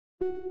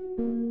You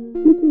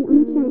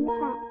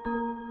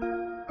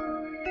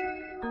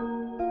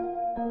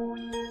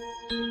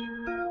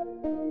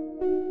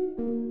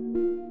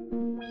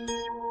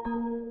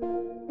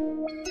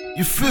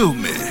feel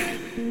me?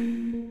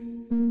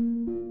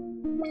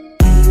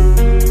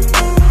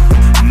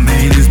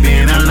 Man, it's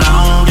been a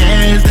long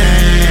ass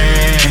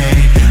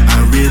day.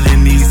 I really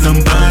need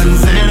some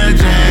buttons and a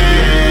J.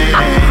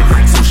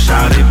 So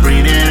shawty,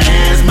 bring that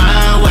ass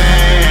my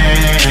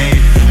way.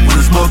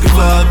 Wanna smoke it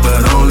fuck,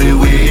 but only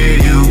with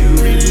you.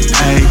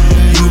 Hey,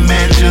 you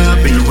match up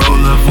and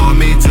roll up for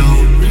me too.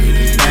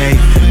 Hey,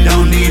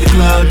 don't need a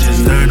club,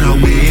 just turn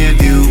up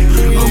with you.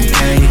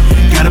 Okay,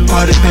 got a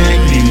party pack,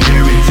 need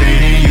Mary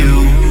Jane and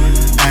you.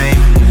 Hey,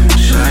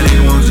 shawty,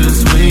 won't you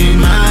swing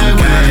my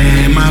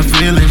way? In my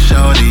feelings,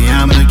 shorty,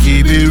 I'ma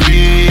keep it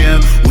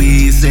real.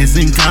 We sex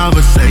and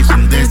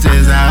conversation, that's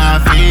just how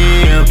I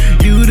feel.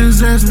 You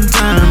deserve some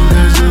time,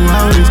 cause you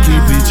always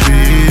keep it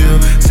real.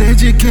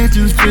 Said you're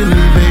catching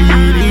feelings,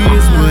 baby, it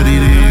is what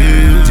it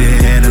is. You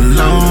had a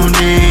long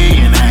day,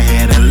 and I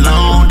had a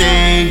long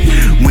day.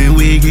 When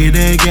we get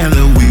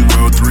together, we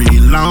roll 3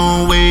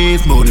 long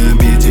ways. More than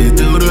bitches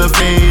to the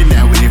fade,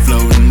 now we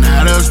floating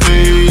out of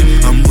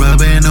space. I'm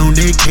rubbing on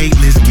that cake,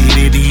 let's get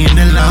it in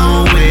the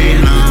long way,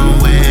 long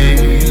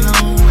way,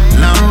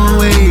 long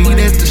way,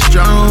 that's the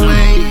strong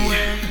way.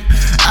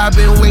 I've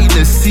been waiting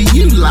to see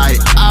you like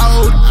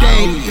all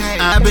day.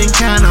 I've been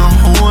kinda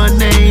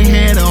horny,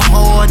 had a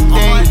hard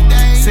day.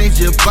 Said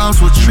your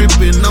boss was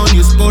tripping on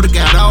you, supposed to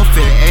got off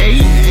at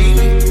 8.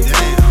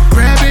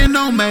 Grabbing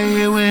on my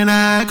head when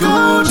I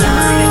go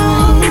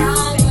down.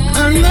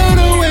 I love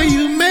the way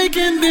you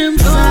making them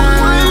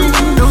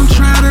sound. Don't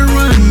try to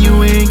run,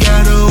 you ain't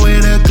got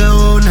nowhere to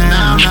go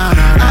now.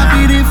 I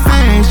beat it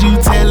fast, you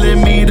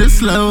telling me to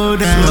slow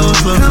down.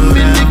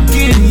 Coming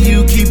again,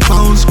 you keep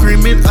on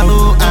screaming,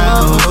 oh,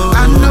 oh.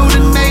 I know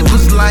the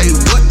neighbors like,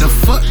 what the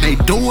fuck they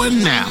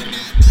doing now?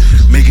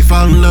 Make you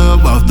fall in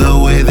love off the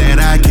way that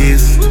I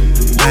kiss.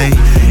 Hey,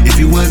 if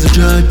you was a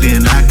drug,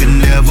 then I could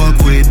never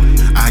quit.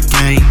 I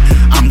can't,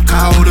 I'm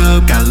caught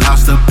up, got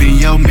lost up in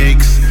your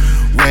mix.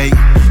 Wait,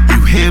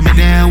 you held me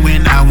down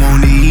when I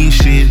won't eat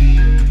shit.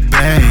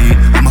 Babe,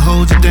 I'ma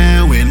hold you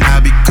down when I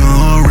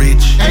become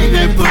rich. Ain't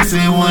that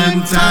pussy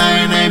one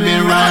time, ain't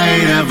been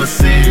right ever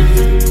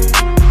since.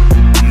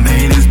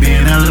 Man, it's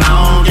been a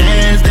long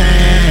ass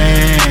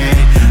day.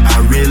 I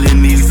really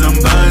need some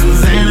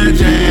buttons and a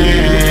J.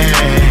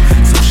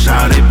 So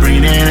shawty,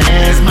 bring that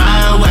ass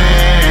my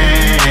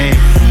way.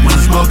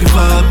 Wanna smoke it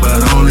fuck,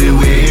 but only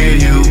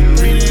with you.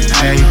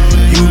 Hey,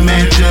 you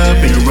match up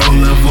and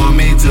roll up for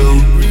me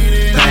too.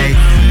 Hey,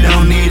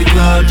 don't need a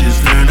club,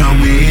 just turn up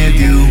with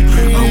you.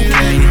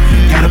 Okay,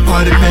 got a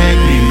party pack,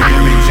 need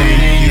Mary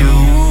Jane and you.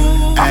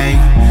 Hey,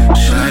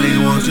 shawty,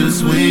 won't you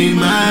swing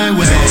my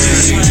way?